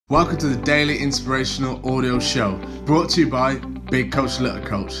Welcome to the Daily Inspirational Audio Show, brought to you by Big Coach Little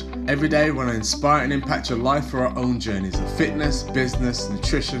Coach. Every day we want to inspire and impact your life through our own journeys of fitness, business,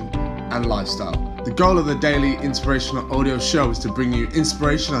 nutrition and lifestyle. The goal of the Daily Inspirational Audio Show is to bring you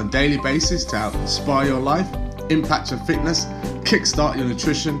inspiration on a daily basis to help inspire your life, impact your fitness, kickstart your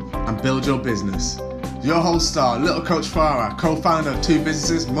nutrition and build your business. Your host star, Little Coach Farah, co-founder of 2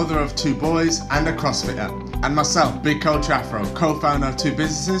 businesses, mother of 2 boys and a CrossFitter. And myself, Big Coach Afro, co-founder of 2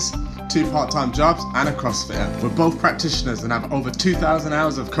 businesses, 2 part-time jobs and a CrossFitter. We're both practitioners and have over 2,000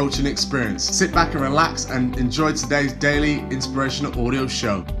 hours of coaching experience. Sit back and relax and enjoy today's Daily Inspirational Audio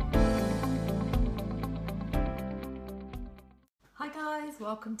Show. Hi guys,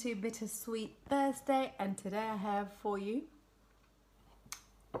 welcome to Bittersweet Thursday, and today I have for you,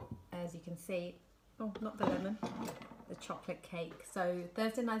 as you can see, not the lemon, the chocolate cake. So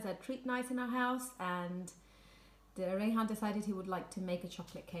Thursday nights are treat nights in our house, and Rehan decided he would like to make a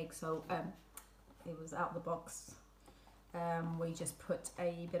chocolate cake, so it was out of the box. We just put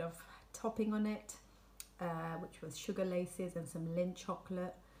a bit of topping on it, which was sugar laces and some Lindt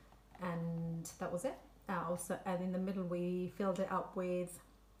chocolate, and that was it. And in the middle we filled it up with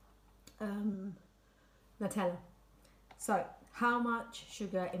Nutella. So how much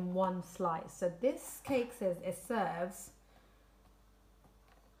sugar in one slice? So this cake says it serves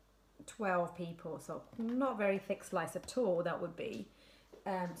 12 people, so not very thick slice at all that would be.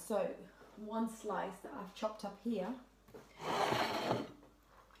 So one slice that I've chopped up here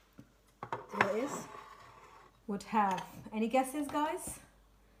would have, any guesses guys?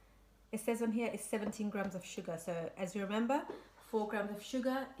 It says on here it's 17 grams of sugar. So as you remember, 4 grams of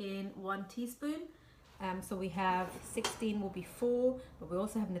sugar in 1 teaspoon. So we have 16 will be 4, but we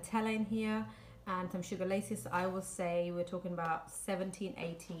also have Nutella in here and some sugar laces. I will say we're talking about 17,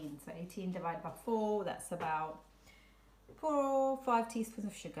 18. So 18 divided by 4, that's about 4 or 5 teaspoons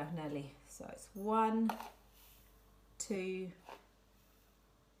of sugar nearly. So it's 1, 2,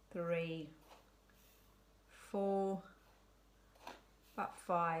 3, 4, about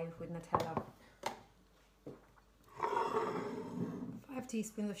 5 with Nutella. 5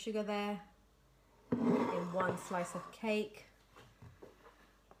 teaspoons of sugar there in 1 slice of cake.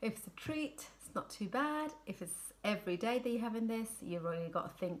 If it's a treat, it's not too bad. If it's every day that you're having this, you've really got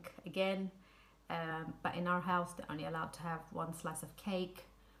to think again. But in our house, they're only allowed to have 1 slice of cake,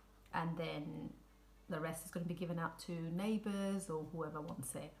 and then the rest is going to be given out to neighbours or whoever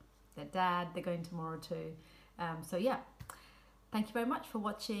wants it. Their dad, they're going tomorrow too. So yeah, thank you very much for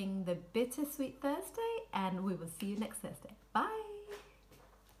watching the Bittersweet Thursday, and we will see you next Thursday. Bye.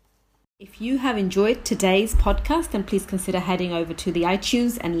 If you have enjoyed today's podcast, then please consider heading over to the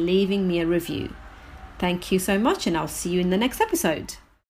iTunes and leaving me a review. Thank you so much, and I'll see you in the next episode.